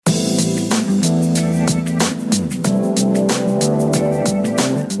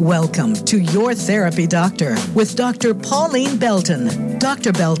Welcome to Your Therapy Doctor with Dr. Pauline Belton.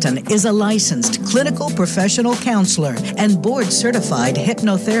 Dr. Belton is a licensed clinical professional counselor and board-certified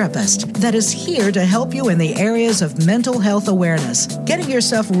hypnotherapist that is here to help you in the areas of mental health awareness, getting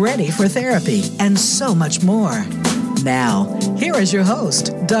yourself ready for therapy, and so much more. Now, here is your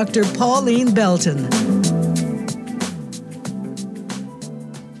host, Dr. Pauline Belton.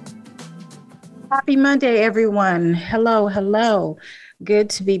 Happy Monday, everyone. Hello.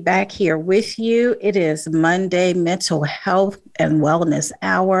 Good to be back here with you. It is Monday Mental Health and Wellness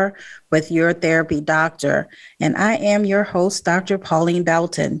Hour with Your Therapy Doctor. And I am your host, Dr. Pauline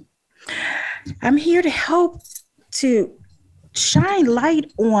Belton. I'm here to help to shine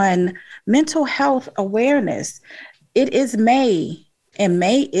light on mental health awareness. It is May, and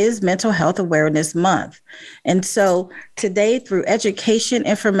May is Mental Health Awareness Month. And so today, through education,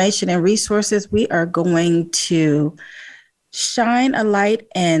 information, and resources, we are going to shine a light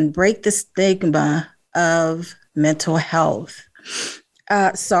and break the stigma of mental health.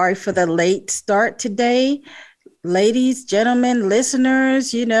 Sorry for the late start today. Ladies, gentlemen,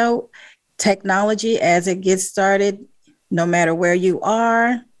 listeners, technology as it gets started, no matter where you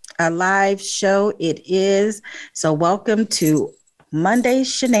are, a live show it is. So welcome to Monday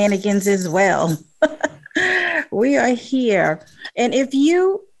Shenanigans as well. We are here. And if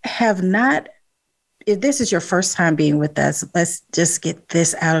this is your first time being with us, let's just get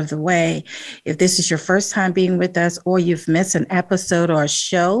this out of the way. If this is your first time being with us or you've missed an episode or a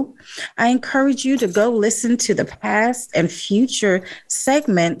show, I encourage you to go listen to the past and future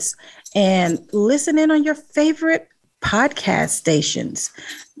segments and listen in on your favorite podcast stations.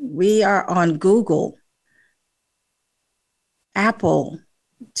 We are on Google, Apple,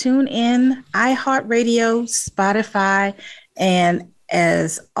 TuneIn, iHeartRadio, Spotify, and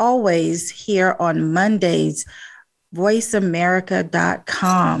as always, here on Mondays,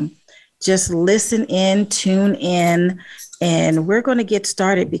 voiceamerica.com. Just listen in, tune in, and we're going to get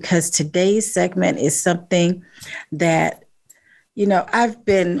started because today's segment is something that, I've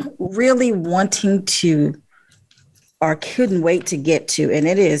been really wanting to or couldn't wait to get to, and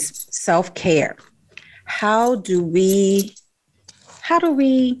it is self-care. How do we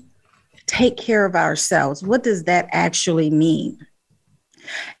take care of ourselves? What does that actually mean?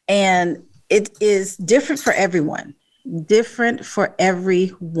 And it is different for everyone,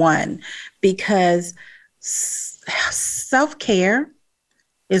 because self-care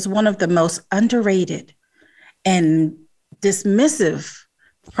is one of the most underrated and dismissive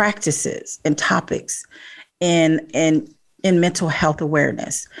practices and topics in mental health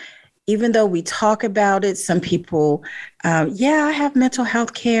awareness. Even though we talk about it, some people, I have mental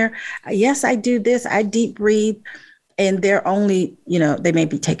health care. Yes, I do this. I deep breathe. And they're only, they may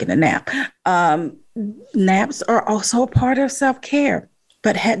be taking a nap. Naps are also a part of self-care.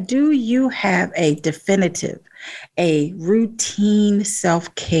 But do you have a routine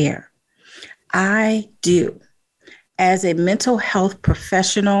self-care? I do. As a mental health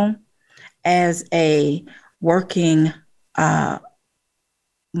professional, as a working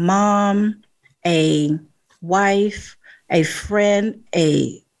mom, a wife, a friend,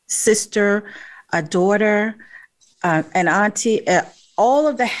 a sister, a daughter, an auntie, all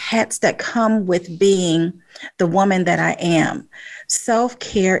of the hats that come with being the woman that I am.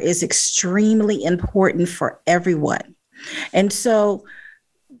 Self-care is extremely important for everyone. And so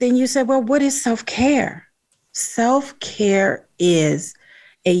then you say, well, what is self-care? Self-care is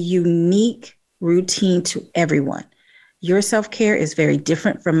a unique routine to everyone. Your self-care is very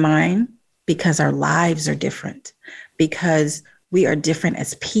different from mine because our lives are different, because we are different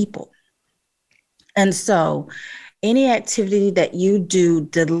as people. And so any activity that you do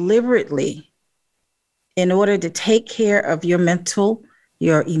deliberately in order to take care of your mental,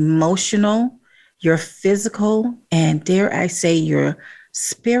 your emotional, your physical, and dare I say, your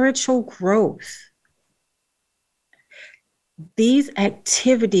spiritual growth, these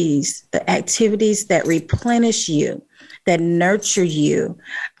activities, the activities that replenish you, that nurture you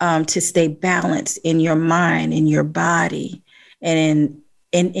to stay balanced in your mind, in your body, and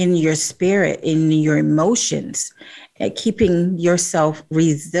in your spirit, in your emotions, and keeping yourself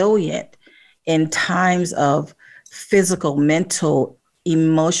resilient in times of physical, mental,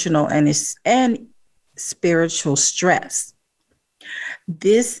 emotional, and spiritual stress.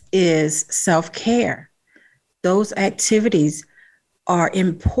 This is self-care. Those activities are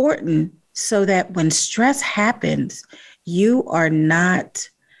important so that when stress happens, you are not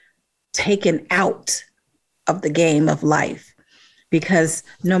taken out of the game of life. Because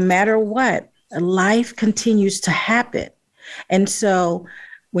no matter what, life continues to happen. And so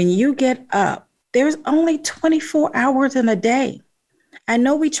when you get up, there's only 24 hours in a day. I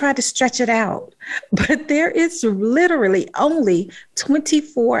know we try to stretch it out, but there is literally only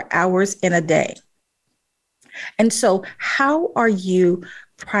 24 hours in a day. And so, how are you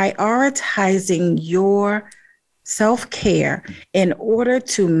prioritizing your self-care in order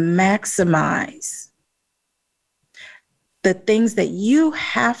to maximize the things that you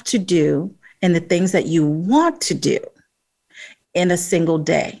have to do and the things that you want to do in a single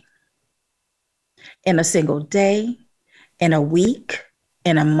day? In a single day, in a week,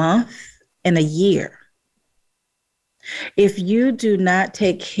 in a month, in a year. If you do not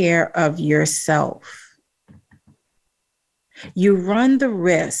take care of yourself, you run the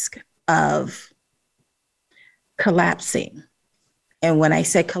risk of collapsing. And when I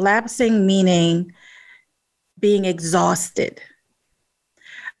say collapsing, meaning being exhausted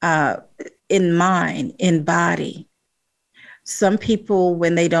in mind, in body. Some people,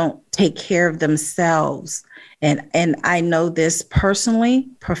 when they don't take care of themselves, and I know this personally,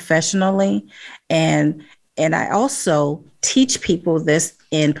 professionally, and I also teach people this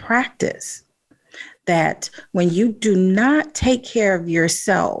in practice, that when you do not take care of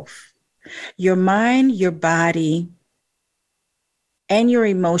yourself, your mind, your body, and your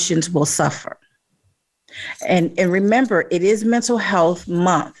emotions will suffer. And remember, it is Mental Health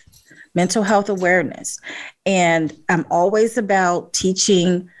Month, mental health awareness. And I'm always about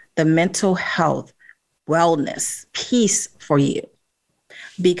teaching the mental health wellness piece for you,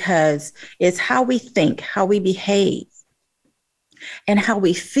 because it's how we think, how we behave, and how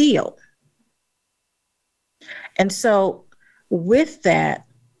we feel. And so with that,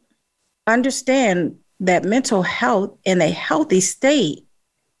 understand that mental health in a healthy state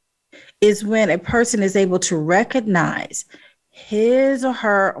is when a person is able to recognize his or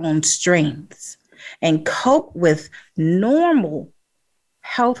her own strengths and cope with normal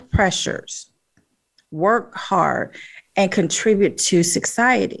health pressures, work hard, and contribute to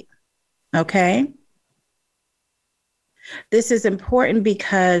society. Okay? This is important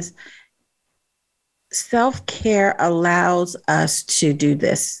because self-care allows us to do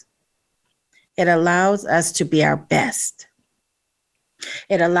this. It allows us to be our best.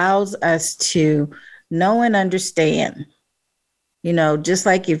 It allows us to know and understand, just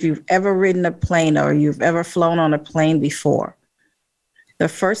like if you've ever ridden a plane or you've ever flown on a plane before, the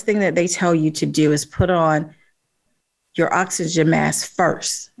first thing that they tell you to do is put on your oxygen mask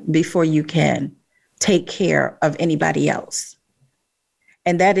first before you can take care of anybody else.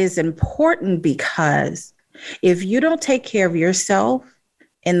 And that is important because if you don't take care of yourself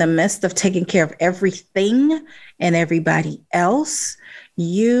in the midst of taking care of everything and everybody else,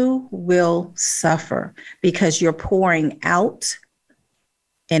 you will suffer because you're pouring out.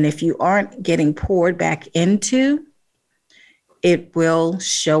 And if you aren't getting poured back into, it will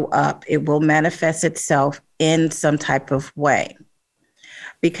show up. It will manifest itself in some type of way.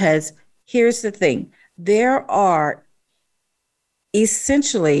 Because here's the thing, there are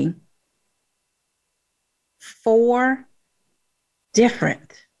essentially 4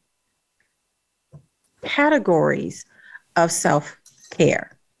 different categories of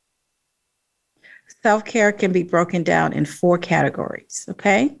self-care. Self-care can be broken down in 4 categories,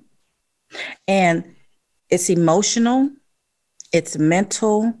 okay? And it's emotional, it's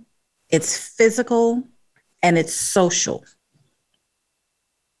mental, it's physical, and it's social.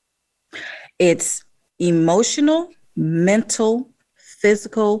 It's emotional, mental,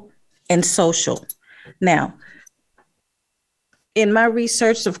 physical, and social. Now, in my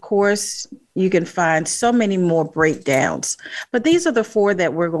research, of course, you can find so many more breakdowns, but these are the 4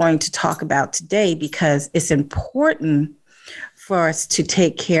 that we're going to talk about today because it's important for us to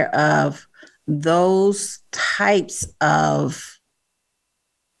take care of those types of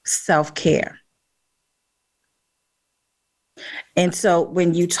self-care. And so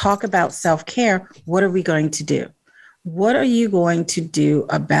when you talk about self-care, what are we going to do? What are you going to do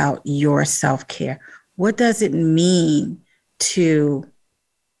about your self-care? What does it mean to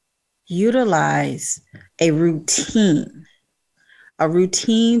utilize a routine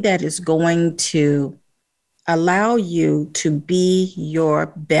that is going to allow you to be your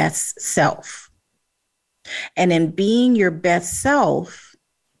best self? And in being your best self,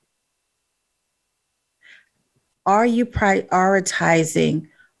 are you prioritizing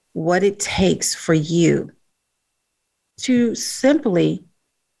what it takes for you to simply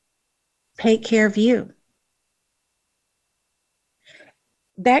take care of you?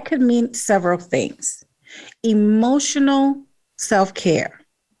 That could mean several things. Emotional self-care,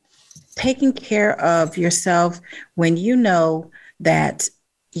 taking care of yourself when you know that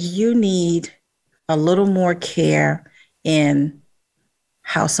you need a little more care in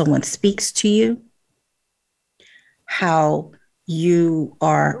how someone speaks to you, how you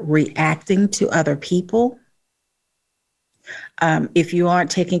are reacting to other people. If you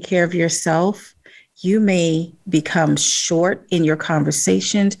aren't taking care of yourself, you may become short in your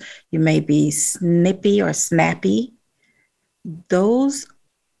conversations. You may be snippy or snappy. Those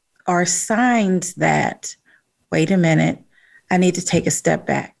are signs that, wait a minute, I need to take a step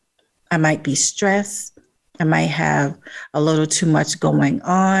back. I might be stressed. I might have a little too much going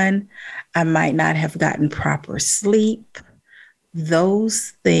on. I might not have gotten proper sleep.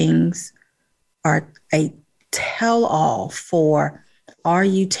 Those things are a tell-all for, are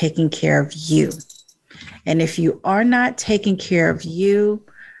you taking care of you? And if you are not taking care of you,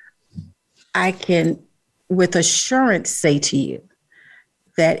 I can with assurance say to you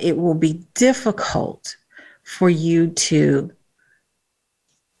that it will be difficult for you to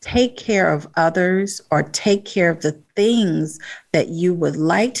take care of others or take care of the things that you would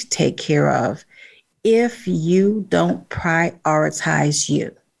like to take care of if you don't prioritize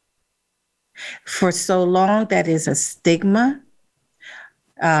you. For so long, that is a stigma.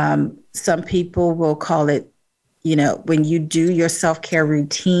 Some people will call it, when you do your self-care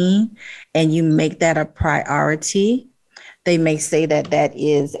routine and you make that a priority, they may say that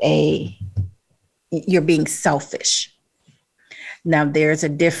is you're being selfish. Now, there's a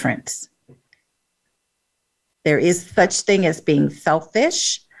difference. There is such thing as being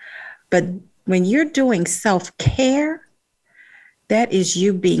selfish, but when you're doing self-care, that is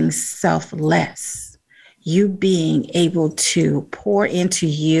you being selfless, you being able to pour into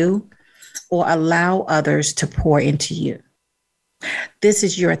you or allow others to pour into you. This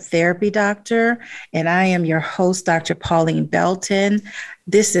is your therapy doctor, and I am your host, Dr. Pauline Belton.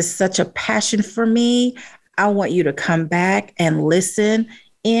 This is such a passion for me. I want you to come back and listen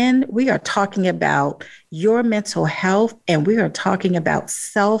in. We are talking about your mental health, and we are talking about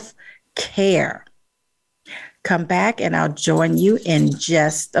self-care. Come back and I'll join you in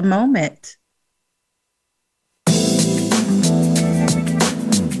just a moment.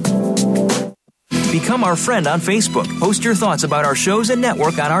 Become our friend on Facebook. Post your thoughts about our shows and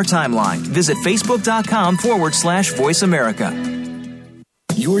network on our timeline. Visit facebook.com/Voice America.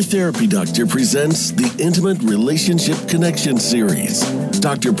 Your Therapy Doctor presents the Intimate Relationship Connection Series.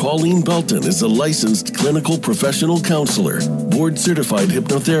 Dr. Pauline Belton is a licensed clinical professional counselor, board-certified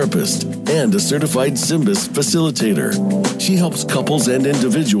hypnotherapist, and a certified SYMBIS facilitator. She helps couples and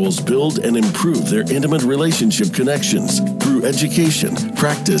individuals build and improve their intimate relationship connections through education,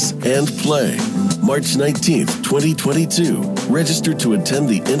 practice, and play. March 19th, 2022. Register to attend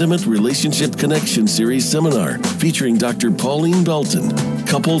the Intimate Relationship Connection Series seminar featuring Dr. Pauline Belton.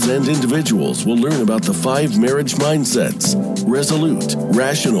 Couples and individuals will learn about the 5 marriage mindsets: resolute,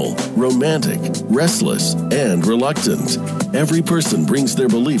 rational, romantic, restless, and reluctant. Every person brings their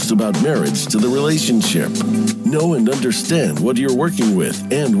beliefs about marriage to the relationship. Know and understand what you're working with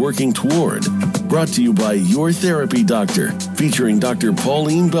and working toward. Brought to you by Your Therapy Doctor, featuring Dr.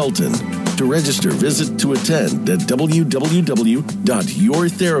 Pauline Belton. To register, visit to attend at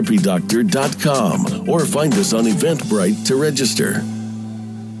www.yourtherapydoctor.com or find us on Eventbrite to register.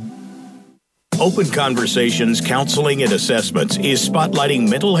 Open Conversations Counseling and Assessments is spotlighting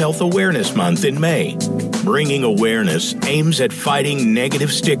Mental Health Awareness Month in May. Bringing awareness aims at fighting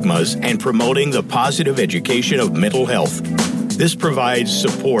negative stigmas and promoting the positive education of mental health. This provides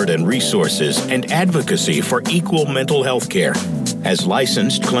support and resources and advocacy for equal mental health care. As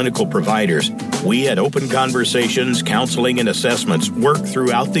licensed clinical providers, we at Open Conversations Counseling and Assessments work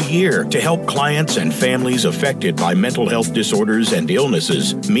throughout the year to help clients and families affected by mental health disorders and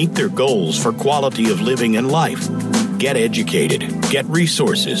illnesses meet their goals for quality of living and life. Get educated, get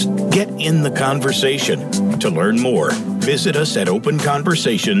resources, get in the conversation. To learn more, visit us at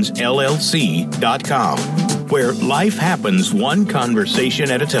openconversationsllc.com, where life happens one conversation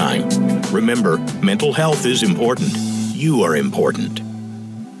at a time. Remember, mental health is important. You are important.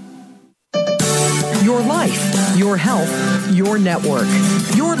 Your life, your health, your network.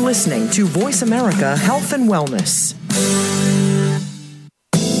 You're listening to Voice America Health and Wellness.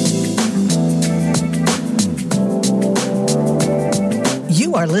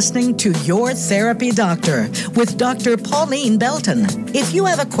 You are listening to Your Therapy Doctor with Dr. Pauline Belton. If you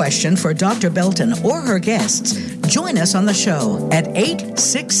have a question for Dr. Belton or her guests, join us on the show at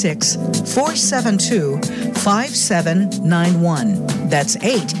 866-472-5791. That's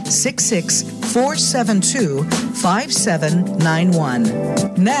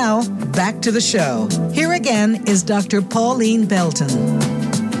 866-472-5791. Now, back to the show. Here again is Dr. Pauline Belton.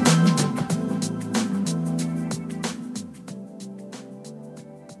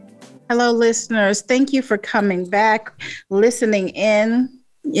 Hello, listeners. Thank you for coming back, listening in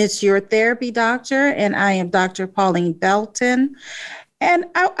It's your therapy doctor, and I am Dr. Pauline Belton. And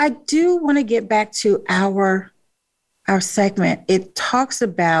I do want to get back to our segment. It talks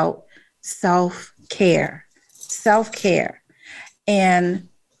about self-care. And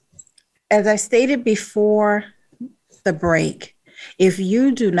as I stated before the break, if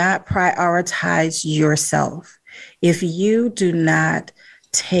you do not prioritize yourself, if you do not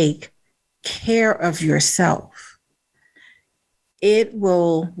take care of yourself, it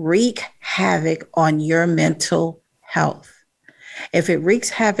will wreak havoc on your mental health. If it wreaks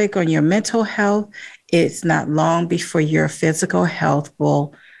havoc on your mental health, it's not long before your physical health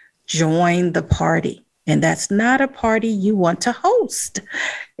will join the party. And that's not a party you want to host.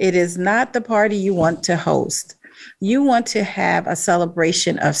 It is not the party you want to host. You want to have a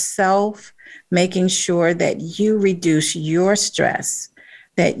celebration of self, making sure that you reduce your stress,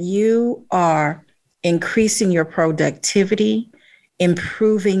 that you are increasing your productivity,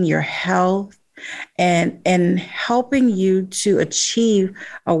 improving your health, and helping you to achieve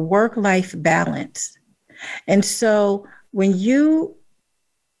a work-life balance. And so when you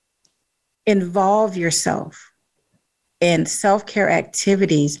involve yourself in self-care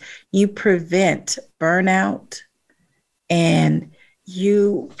activities, you prevent burnout and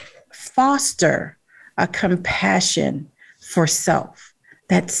you foster a compassion for self.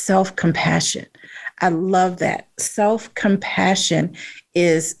 That's self-compassion. I love that. Self-compassion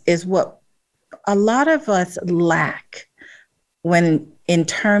is what a lot of us lack when in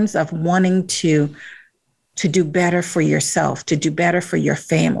terms of wanting to do better for yourself, to do better for your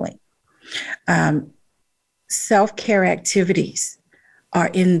family. Self-care activities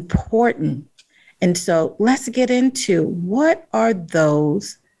are important. And so let's get into what are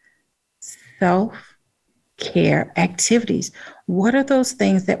those self-care activities? What are those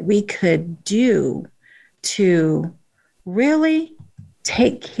things that we could do to really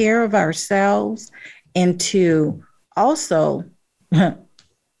take care of ourselves and to also,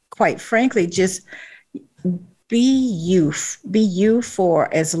 quite frankly, just be you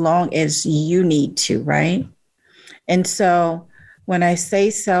for as long as you need to, right? And so when I say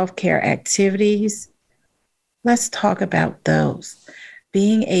self-care activities, let's talk about those.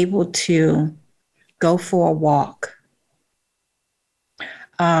 Being able to go for a walk,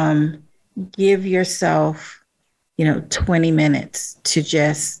 give yourself 20 minutes to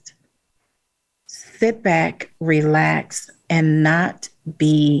just sit back, relax, and not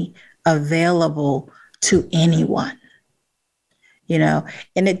be available to anyone, and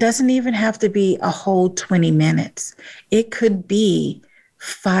it doesn't even have to be a whole 20 minutes. It could be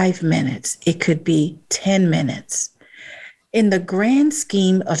 5 minutes. It could be 10 minutes. In the grand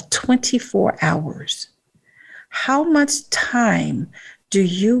scheme of 24 hours, how much time do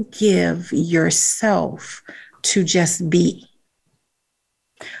you give yourself to just be?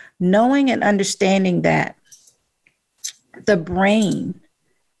 Knowing and understanding that the brain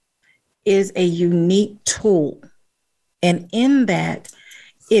is a unique tool, and in that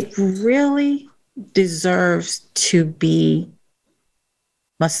it really deserves to be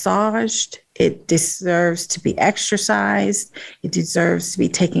massaged, it deserves to be exercised, it deserves to be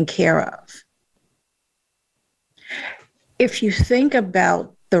taken care of. If you think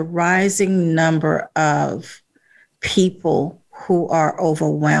about the rising number of people who are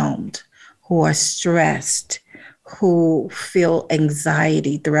overwhelmed, who are stressed, who feel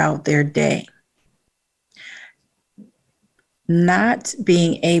anxiety throughout their day, not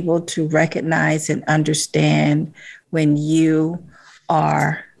being able to recognize and understand when you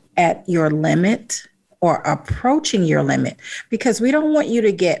are at your limit or approaching your limit, because we don't want you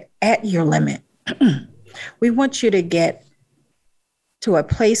to get at your limit. We want you to get to a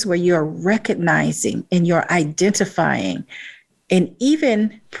place where you're recognizing and you're identifying and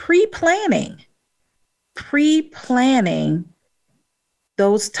even pre-planning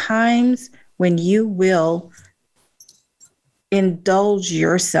those times when you will indulge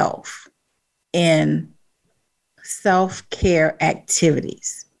yourself in self-care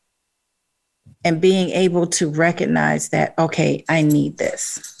activities and being able to recognize that, okay, I need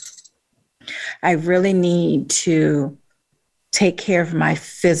this. I really need to take care of my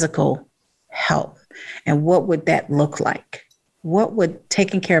physical health. And what would that look like? What would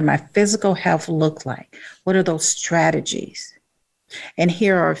taking care of my physical health look like? What are those strategies? And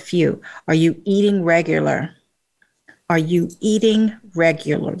here are a few. Are you eating regular? Are you eating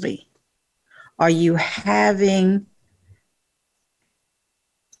regularly? Are you having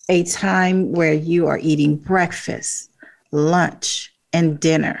a time where you are eating breakfast, lunch, and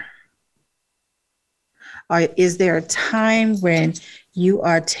dinner? Or is there a time when you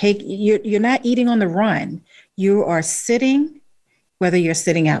are you're not eating on the run? You are sitting whether you're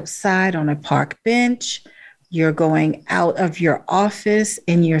sitting outside on a park bench, you're going out of your office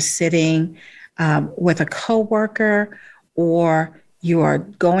and you're sitting with a coworker, or you are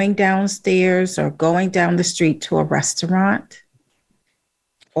going downstairs or going down the street to a restaurant,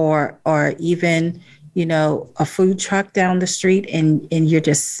 or even, a food truck down the street, and you're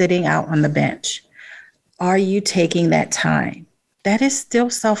just sitting out on the bench. Are you taking that time? That is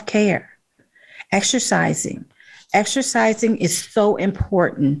still self-care. Exercising is so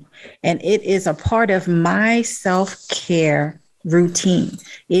important, and it is a part of my self-care routine.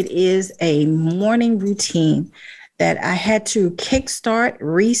 It is a morning routine that I had to kickstart,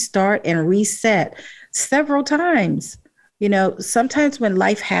 restart, and reset several times. Sometimes when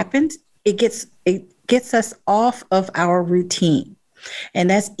life happens, it gets us off of our routine, and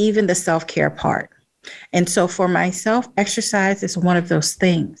that's even the self-care part. And so for myself, exercise is one of those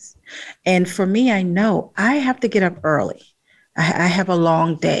things. And for me, I know I have to get up early. I have a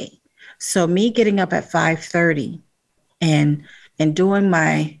long day. So me getting up at 5:30 and doing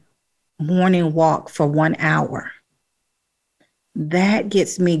my morning walk for 1 hour, that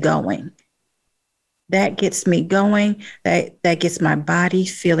gets me going. That gets me going. That gets my body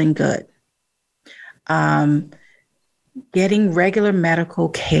feeling good. Getting regular medical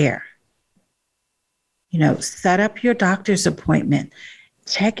care. Set up your doctor's appointment.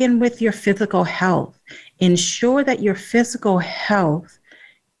 Check in with your physical health. Ensure that your physical health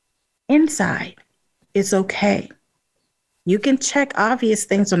inside is okay. You can check obvious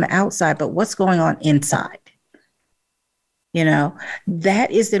things on the outside, but what's going on inside?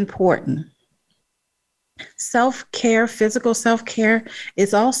 That is important. Self-care, physical self-care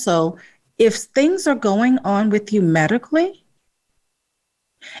is also, if things are going on with you medically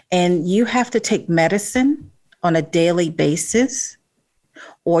and you have to take medicine on a daily basis,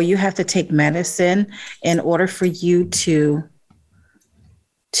 or you have to take medicine in order for you to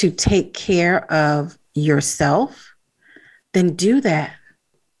take care of yourself, then do that.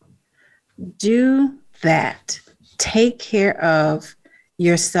 Do that. Take care of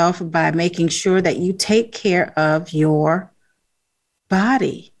yourself by making sure that you take care of your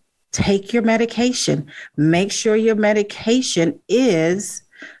body. Take your medication. Make sure your medication is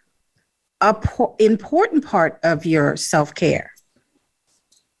an important part of your self-care.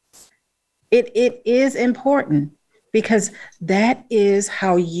 It is important, because that is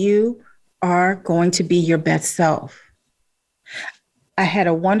how you are going to be your best self. I had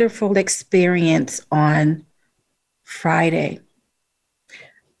a wonderful experience on Friday.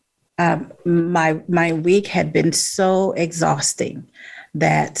 My week had been so exhausting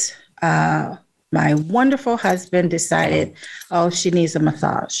that my wonderful husband decided, she needs a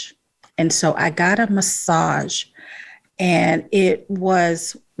massage. And so I got a massage, and it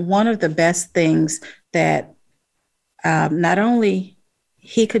was one of the best things that not only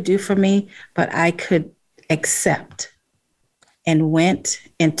he could do for me, but I could accept, and went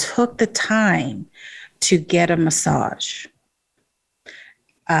and took the time to get a massage.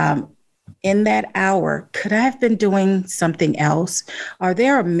 In that hour, could I have been doing something else? Are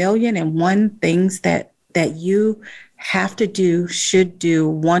there 1,000,001 things that you have to do, should do,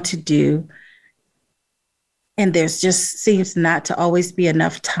 want to do, and there's just seems not to always be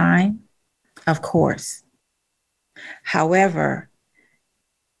enough time? Of course. However,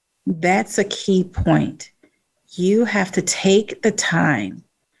 that's a key point. You have to take the time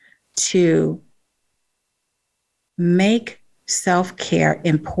to make self-care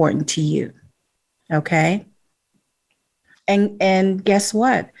important to you. Okay? And guess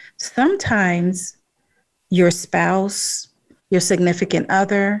what? Sometimes your spouse, your significant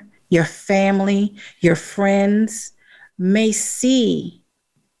other, your family, your friends may see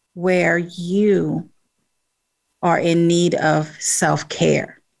where you are in need of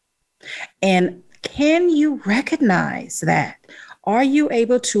self-care. And can you recognize that? Are you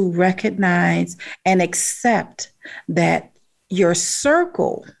able to recognize and accept that your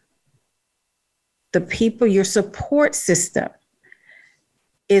circle, the people, your support system,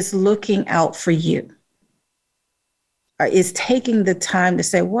 is looking out for you? Or is taking the time to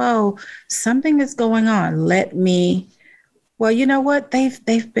say, whoa, something is going on. Well, you know what?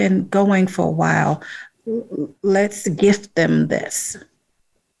 They've been going for a while. Let's gift them this.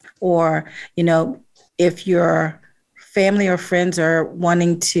 Or, if your family or friends are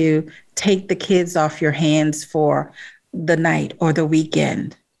wanting to take the kids off your hands for the night or the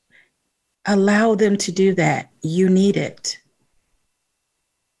weekend, allow them to do that. You need it.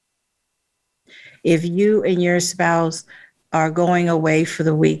 If you and your spouse are going away for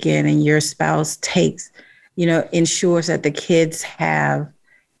the weekend and your spouse ensures that the kids have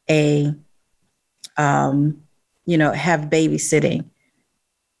have babysitting,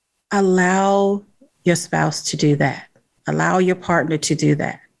 Allow your spouse to do that. Allow your partner to do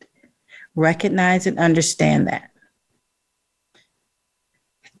that. Recognize and understand that.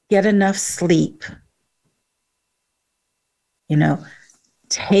 Get enough sleep.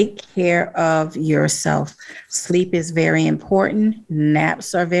 Take care of yourself. Sleep is very important.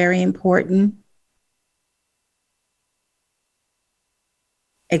 Naps are very important.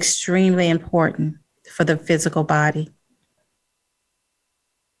 Extremely important for the physical body.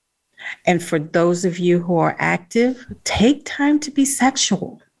 And for those of you who are active, take time to be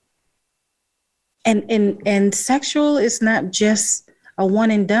sexual. And sexual is not just a one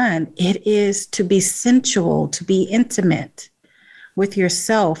and done. It is to be sensual, to be intimate with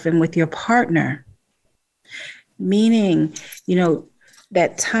yourself and with your partner. Meaning,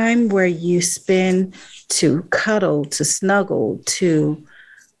 that time where you spend to cuddle, to snuggle, to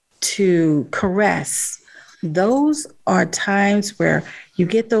caress. Those are times where you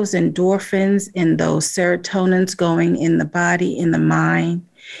get those endorphins and those serotonins going in the body, in the mind.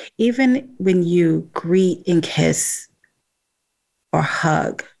 Even when you greet and kiss or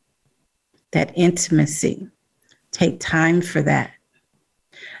hug, that intimacy, take time for that.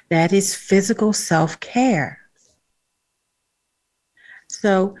 That is physical self-care.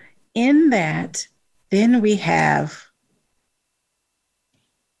 So in that, then we have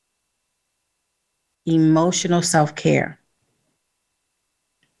emotional self-care.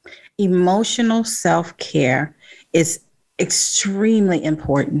 Emotional self-care is extremely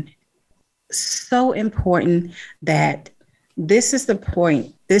important. So important that this is the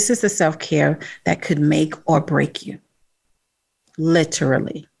point, this is the self-care that could make or break you.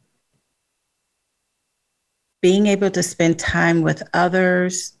 Literally. Being able to spend time with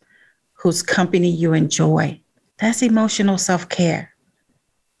others whose company you enjoy, that's emotional self-care.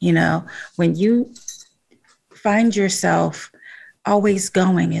 When you find yourself always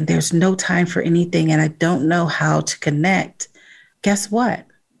going and there's no time for anything and I don't know how to connect, guess what?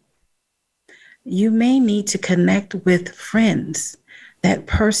 You may need to connect with friends, that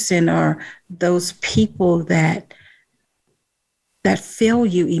person or those people that fill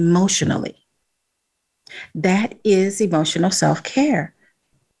you emotionally. That is emotional self-care.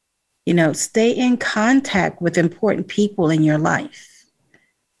 Stay in contact with important people in your life.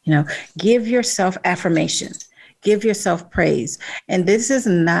 Give yourself affirmation. Give yourself praise. And this is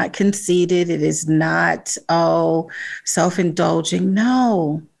not conceited. It is not, self-indulging.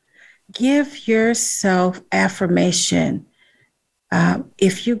 No. Give yourself affirmation.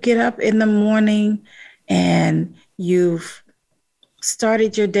 If you get up in the morning and you've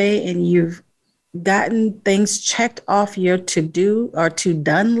started your day and you've gotten things checked off your to-do or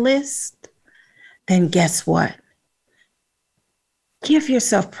to-done list, then guess what? Give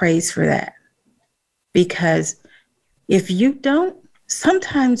yourself praise for that. Because if you don't,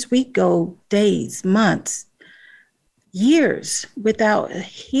 sometimes we go days, months, years without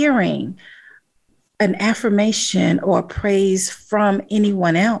hearing an affirmation or praise from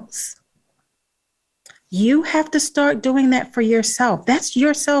anyone else. You have to start doing that for yourself. That's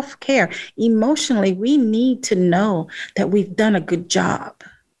your self-care. Emotionally, we need to know that we've done a good job.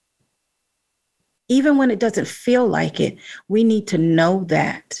 Even when it doesn't feel like it, we need to know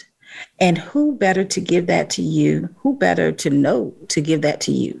that. And who better to give that to you? Who better to know to give that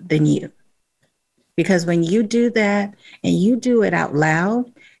to you than you? Because when you do that and you do it out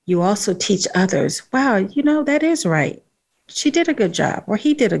loud, you also teach others, wow, that is right. She did a good job or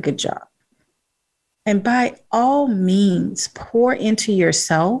he did a good job. And by all means, pour into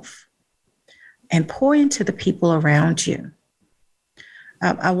yourself and pour into the people around you.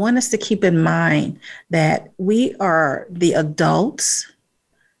 I want us to keep in mind that we are the adults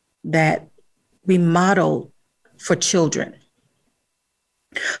that we model for children.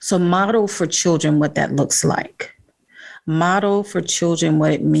 So model for children what that looks like. Model for children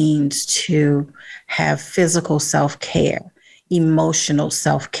what it means to have physical self-care, emotional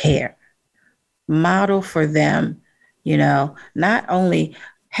self-care. Model for them, not only,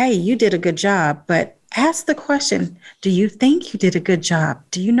 hey, you did a good job, but ask the question, do you think you did a good job?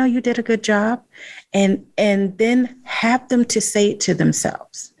 Do you know you did a good job? And then have them to say it to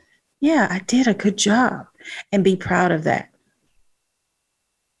themselves. Yeah, I did a good job. And be proud of that.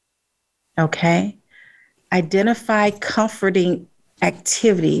 Okay? Identify comforting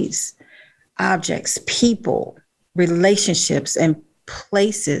activities, objects, people, relationships, and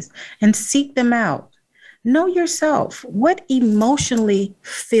places, and seek them out. Know yourself. What emotionally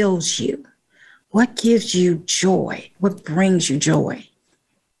fills you? What gives you joy? What brings you joy?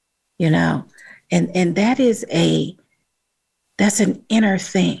 And that's an inner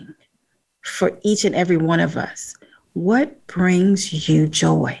thing for each and every one of us. What brings you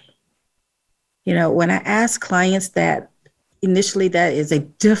joy? When I ask clients that, initially that is a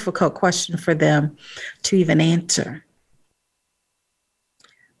difficult question for them to even answer.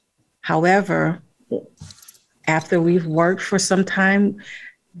 However, after we've worked for some time,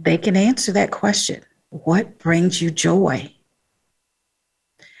 they can answer that question. What brings you joy?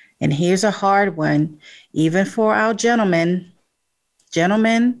 And here's a hard one, even for our gentlemen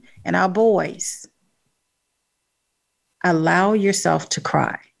and our boys. Allow yourself to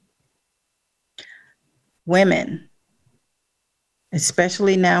cry. Women,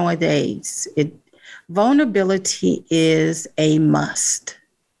 especially nowadays, vulnerability is a must.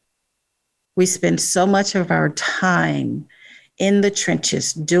 We spend so much of our time in the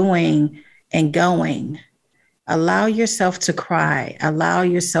trenches doing and going. Allow yourself to cry. Allow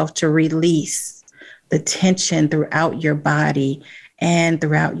yourself to release the tension throughout your body and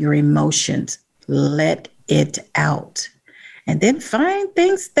throughout your emotions. Let it out. And then find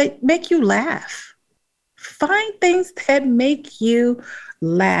things that make you laugh. Find things that make you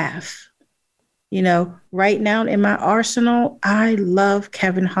laugh. Right now in my arsenal, I love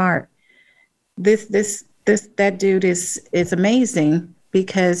Kevin Hart. That dude is amazing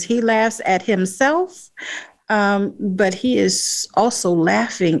because he laughs at himself, but he is also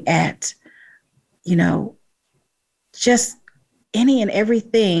laughing at, just any and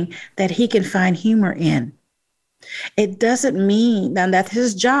everything that he can find humor in. It doesn't mean, now that's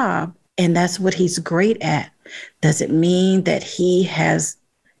his job and that's what he's great at. Does it mean that he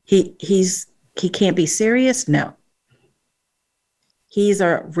can't be serious? No. He's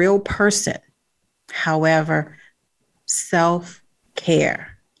a real person. However,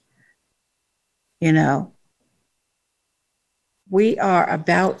 self-care. We are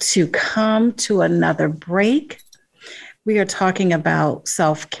about to come to another break. We are talking about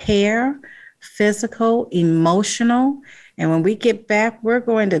self-care, physical, emotional. And when we get back, we're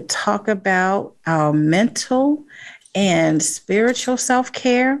going to talk about our mental and spiritual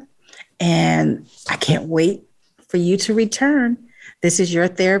self-care. And I can't wait for you to return. This is Your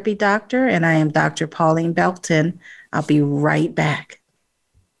Therapy Doctor, and I am Dr. Pauline Belton. I'll be right back.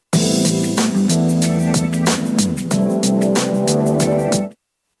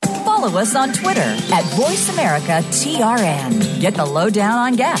 Follow us on Twitter at VoiceAmericaTRN. Get the lowdown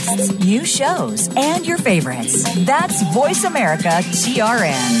on guests, new shows, and your favorites. That's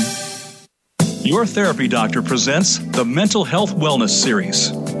VoiceAmericaTRN. Your Therapy Doctor presents the Mental Health Wellness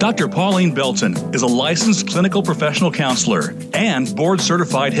Series. Dr. Pauline Belton is a licensed clinical professional counselor and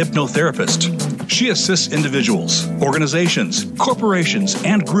board-certified hypnotherapist. She assists individuals, organizations, corporations,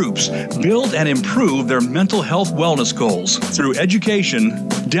 and groups build and improve their mental health wellness goals through education,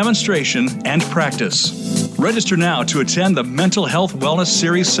 demonstration, and practice. Register now to attend the Mental Health Wellness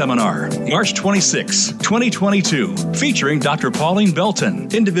Series Seminar, March 26, 2022, featuring Dr. Pauline Belton.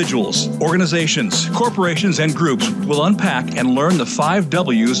 Individuals, organizations, corporations, and groups will unpack and learn the 5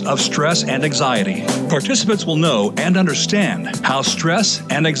 W's of stress and anxiety. Participants will know and understand how stress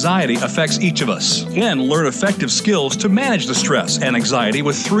and anxiety affects each of us, and learn effective skills to manage the stress and anxiety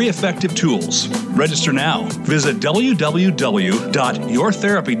with 3 effective tools. Register now. Visit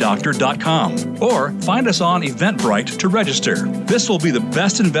www.yourtherapydoctor.com or find us on Eventbrite to register. This will be the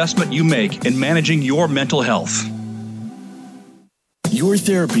best investment you make in managing your mental health. Your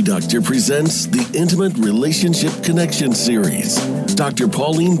Therapy Doctor presents the Intimate Relationship Connection Series. Dr.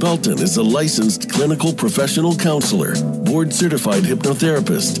 Pauline Belton is a licensed clinical professional counselor, board-certified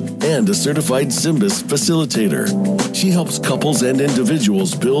hypnotherapist, and a certified Symbis facilitator. She helps couples and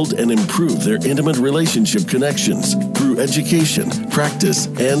individuals build and improve their intimate relationship connections through education, practice,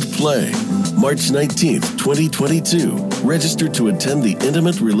 and play. March 19th, 2022. Register to attend the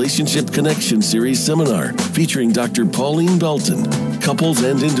Intimate Relationship Connection Series seminar featuring Dr. Pauline Belton. Couples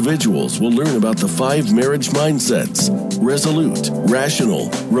and individuals will learn about the 5 marriage mindsets: resolute,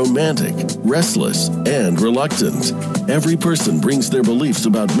 rational, romantic, restless, and reluctant. Every person brings their beliefs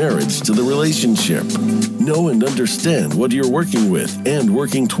about marriage to the relationship. Know and understand what you're working with and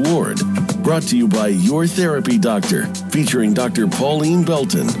working toward. Brought to you by Your Therapy Doctor, featuring Dr. Pauline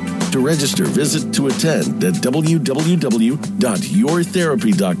Belton. To register, visit to attend at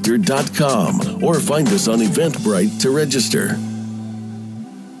www.yourtherapydoctor.com or find us on Eventbrite to register.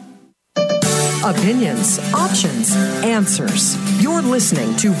 Opinions, options, answers. You're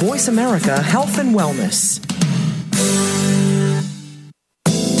listening to Voice America Health and Wellness.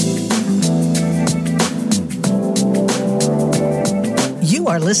 You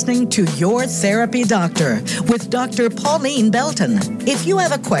are listening to Your Therapy Doctor with Dr. Pauline Belton. If you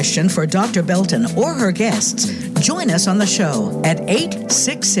have a question for Dr. Belton or her guests, Join us on the show at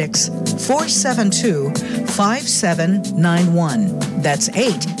 866-472-5791. That's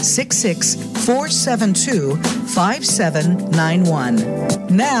 866-472-5791.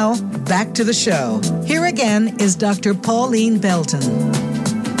 Now, back to the show. Here again is Dr. Pauline Belton.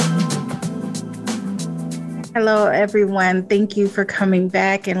 Hello, everyone. Thank you for coming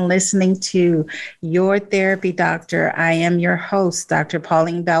back and listening to Your Therapy Doctor. I am your host, Dr.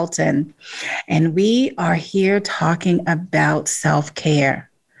 Pauline Belton, and we are here talking about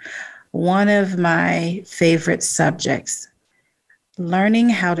self-care. One of my favorite subjects, learning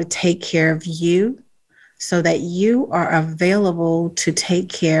how to take care of you so that you are available to take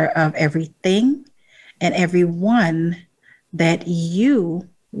care of everything and everyone that you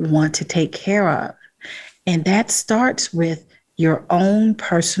want to take care of. And that starts with your own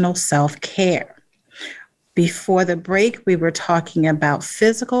personal self-care. Before the break, we were talking about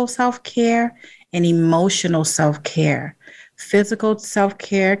physical self-care and emotional self-care. Physical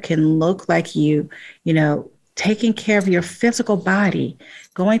self-care can look like taking care of your physical body,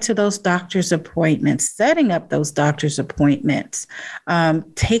 going to those doctor's appointments, setting up those doctor's appointments,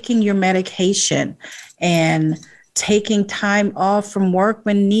 taking your medication, and taking time off from work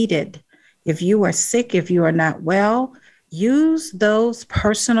when needed. If you are sick, if you are not well, use those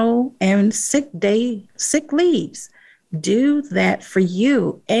personal and sick leaves. Do that for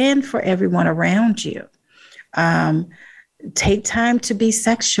you and for everyone around you. Take time to be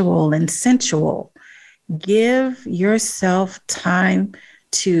sexual and sensual. Give yourself time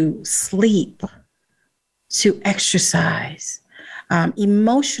to sleep, to exercise.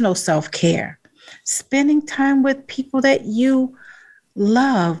 Emotional self-care, spending time with people that you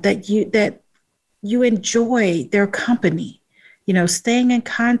love, that you enjoy their company, staying in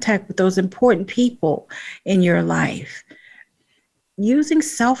contact with those important people in your life, using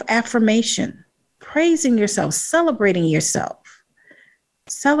self-affirmation, praising yourself, celebrating yourself.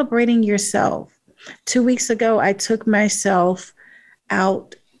 2 weeks ago, I took myself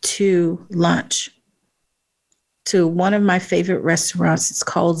out to lunch to one of my favorite restaurants. It's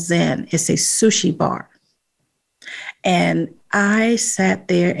called Zen. It's a sushi bar. And I sat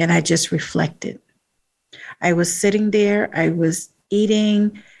there and I just reflected. I was sitting there, I was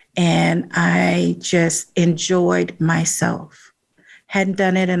eating, and I just enjoyed myself. Hadn't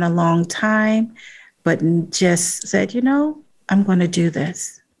done it in a long time, but just said, I'm going to do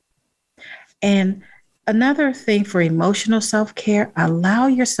this. And another thing for emotional self-care, allow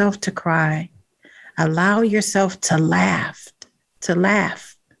yourself to cry. Allow yourself to laugh.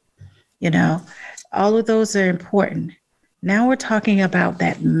 All of those are important. Now we're talking about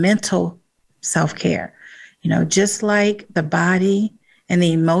that mental self-care. Just like the body and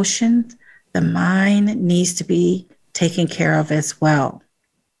the emotions, the mind needs to be taken care of as well.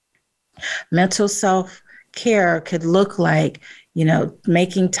 Mental self-care could look like,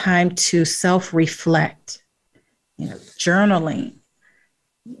 making time to self-reflect, journaling,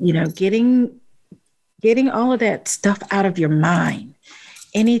 getting all of that stuff out of your mind.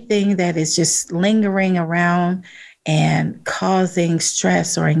 Anything that is just lingering around and causing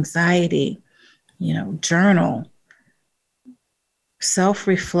stress or anxiety, journal,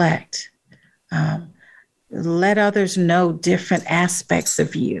 self-reflect, let others know different aspects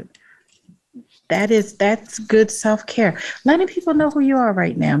of you. That's good self-care. Letting people know who you are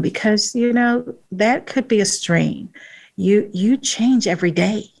right now, because, that could be a strain. You change every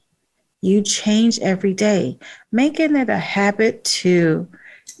day. Making it a habit to,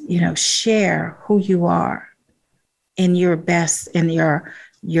 share who you are in your best, in your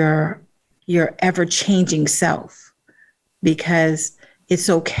ever-changing self, because it's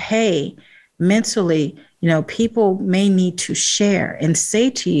okay mentally. People may need to share and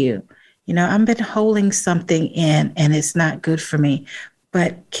say to you, I've been holding something in and it's not good for me,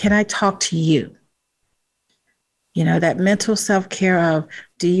 but can I talk to you? That mental self-care of,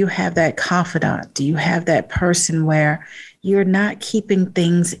 do you have that confidant? Do you have that person where you're not keeping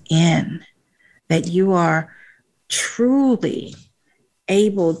things in, that you are truly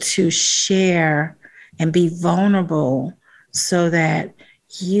able to share and be vulnerable so that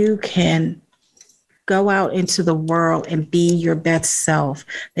you can go out into the world and be your best self,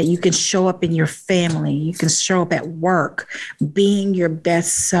 that you can show up in your family, you can show up at work, being your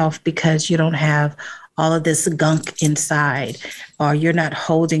best self, because you don't have all of this gunk inside, or you're not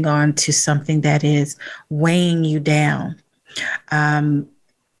holding on to something that is weighing you down.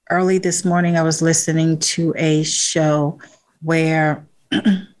 Early this morning, I was listening to a show where,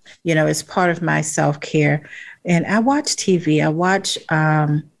 it's part of my self-care. And I watch TV. I watch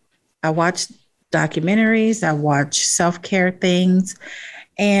documentaries. I watch self-care things.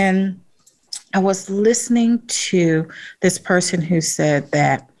 And I was listening to this person who said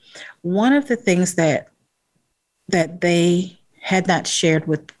that one of the things that they had not shared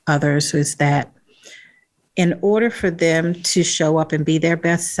with others was that in order for them to show up and be their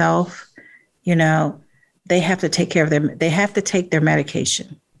best self, they have to take care of them. They have to take their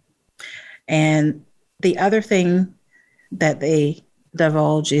medication. And the other thing that they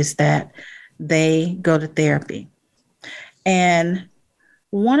divulge is that they go to therapy. And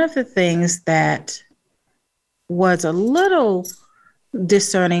one of the things that was a little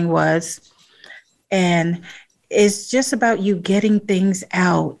discerning was, and it's just about you getting things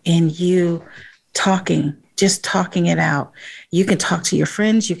out and you just talking it out. You can talk to your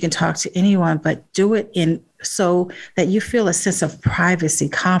friends, you can talk to anyone, but do it so that you feel a sense of privacy,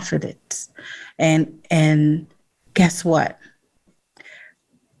 confidence. And guess what?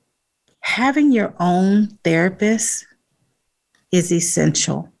 Having your own therapist is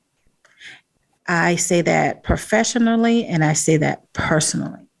essential. I say that professionally and I say that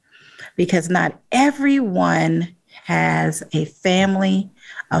personally, because not everyone has a family,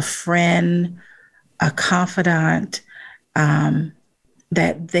 a friend, a confidant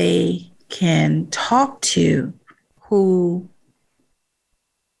that they can talk to who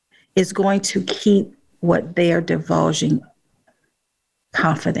is going to keep what they are divulging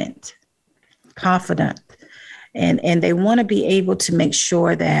confident. And they want to be able to make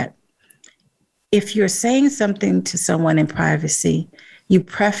sure that if you're saying something to someone in privacy, you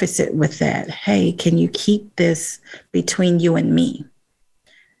preface it with that, hey, can you keep this between you and me?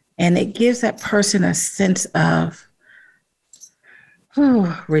 And it gives that person a sense of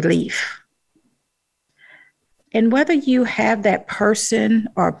relief. And whether you have that person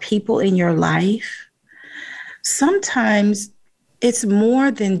or people in your life, sometimes it's more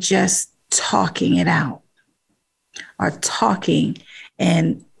than just talking it out or talking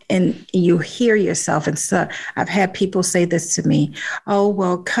and you hear yourself. And so I've had people say this to me, oh,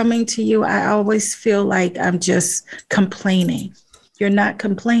 well, coming to you, I always feel like I'm just complaining. You're not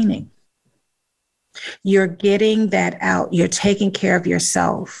complaining. You're getting that out. You're taking care of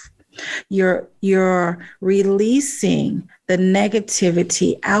yourself. You're releasing the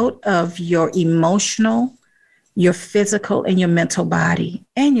negativity out of your emotional, your physical, and your mental body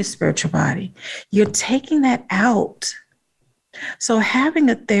and your spiritual body. You're taking that out. So having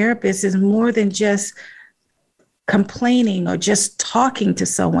a therapist is more than just complaining or just talking to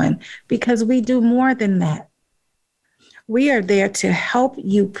someone, because we do more than that. We are there to help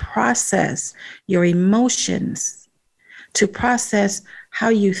you process your emotions, to process how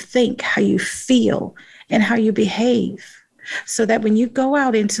you think, how you feel, and how you behave, so that when you go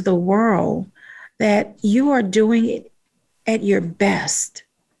out into the world, that you are doing it at your best,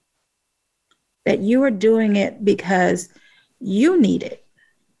 that you are doing it because you need it.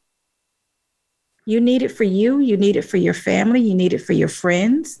 You need it for you. You need it for your family. You need it for your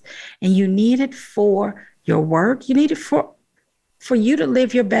friends. And you need it for your work. You need it for you to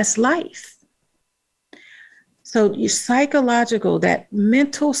live your best life. So your psychological, that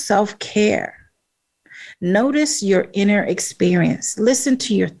mental self-care. Notice your inner experience. Listen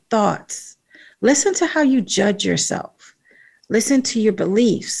to your thoughts. Listen to how you judge yourself. Listen to your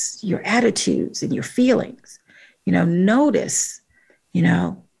beliefs, your attitudes, and your feelings. Notice,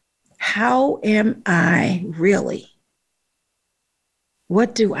 how am I really?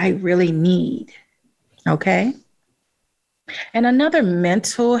 What do I really need? Okay. And another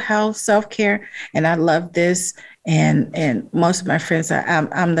mental health self-care, and I love this, and most of my friends,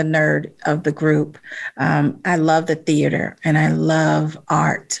 I'm the nerd of the group. I love the theater, and I love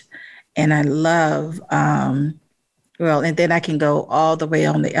art, and I love, and then I can go all the way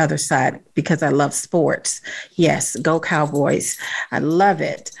on the other side because I love sports. Yes, go Cowboys. I love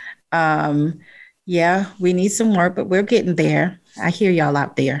it. Yeah, we need some work, but we're getting there. I hear y'all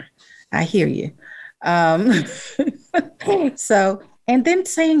out there. I hear you. So, and then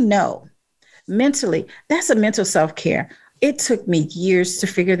saying no mentally, that's a mental self-care. It took me years to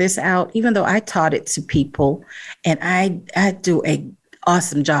figure this out, even though I taught it to people, and I do an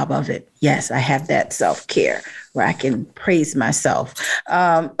awesome job of it. Yes, I have that self-care where I can praise myself.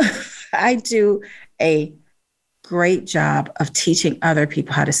 I do a great job of teaching other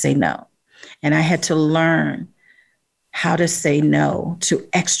people how to say no. And I had to learn how to say no to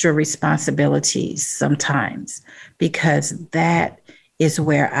extra responsibilities sometimes, because that is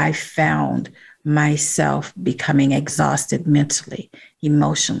where I found myself becoming exhausted mentally,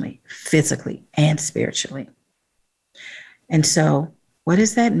 emotionally, physically, and spiritually. And so what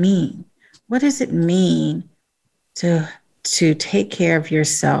does that mean? What does it mean to take care of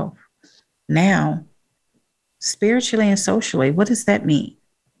yourself now, spiritually and socially? What does that mean?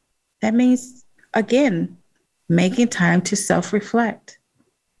 That means again, making time to self-reflect.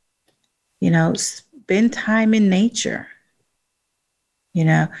 Spend time in nature.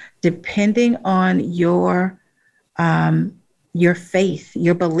 Depending on your faith,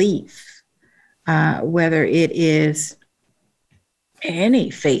 your belief, whether it is any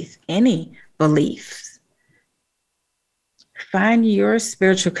faith, any beliefs. Find your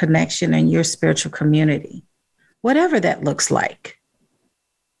spiritual connection and your spiritual community, whatever that looks like.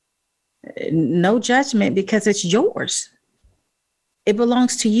 No judgment, because it's yours. It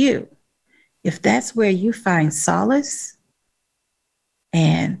belongs to you. If that's where you find solace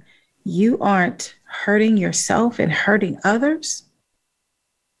and you aren't hurting yourself and hurting others,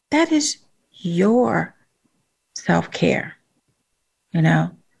 that is your self-care.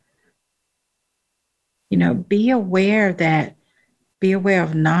 Be aware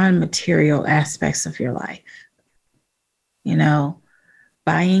of non-material aspects of your life.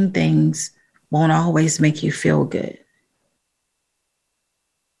 Buying things won't always make you feel good.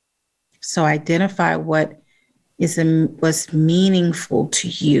 So identify what's meaningful to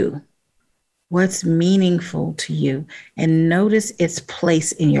you. What's meaningful to you, and notice its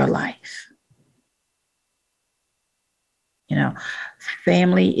place in your life.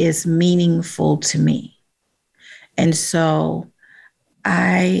 Family is meaningful to me. And so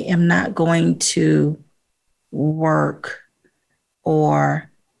I am not going to work or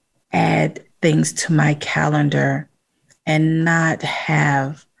add things to my calendar and not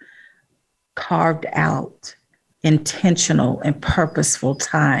have carved out intentional and purposeful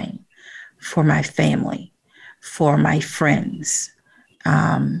time for my family, for my friends.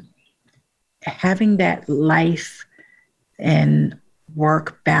 Having that life and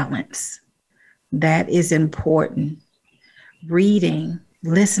work balance, that is important. Reading,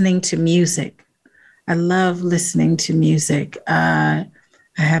 listening to music. I love listening to music. I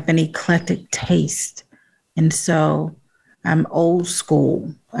have an eclectic taste. And so I'm old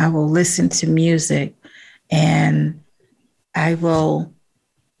school. I will listen to music and I will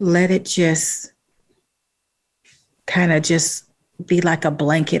let it just kind of just be like a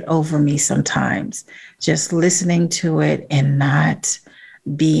blanket over me sometimes, just listening to it and not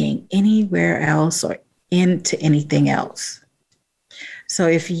being anywhere else or into anything else. So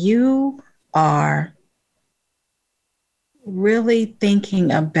if you are really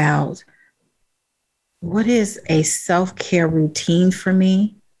thinking about what is a self-care routine for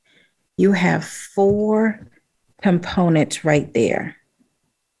me, you have 4 components right there.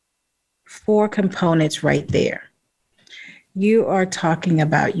 4 components right there. You are talking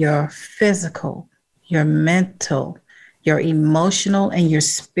about your physical, your mental, your emotional, and your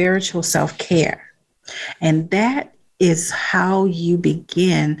spiritual self-care. And that is how you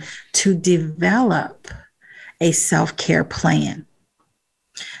begin to develop a self-care plan.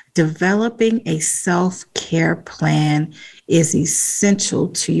 Developing a self-care plan is essential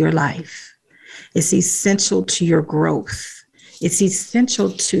to your life. It's essential to your growth. It's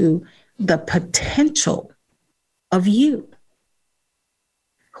essential to the potential of you.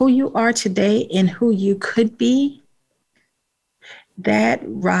 Who you are today and who you could be, that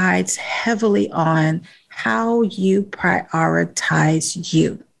rides heavily on how you prioritize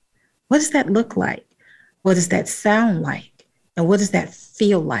you. What does that look like? What does that sound like? And what does that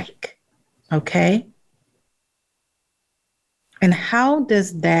feel like? Okay? And how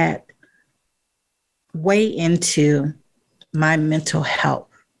does that weigh into my mental health?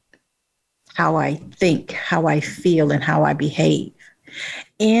 How I think, how I feel, and how I behave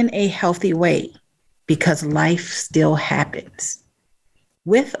in a healthy way, because life still happens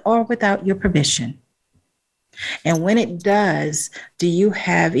with or without your permission. And when it does, do you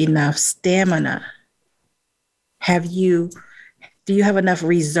have enough stamina? Do you have enough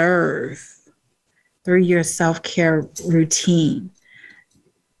reserve through your self-care routine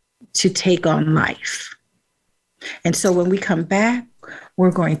to take on life? And so when we come back,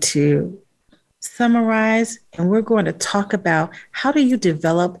 we're going to summarize and we're going to talk about how do you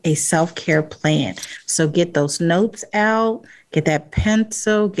develop a self-care plan. So get those notes out, get that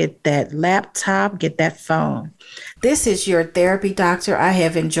pencil, get that laptop, get that phone. This is your therapy doctor. I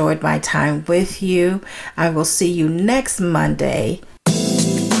have enjoyed my time with you. I will see you next Monday.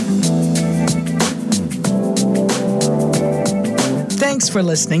 Thanks for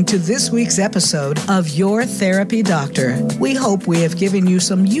listening to this week's episode of Your Therapy Doctor. We hope we have given you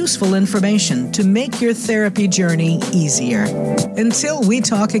some useful information to make your therapy journey easier. Until we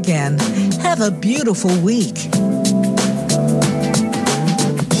talk again, have a beautiful week.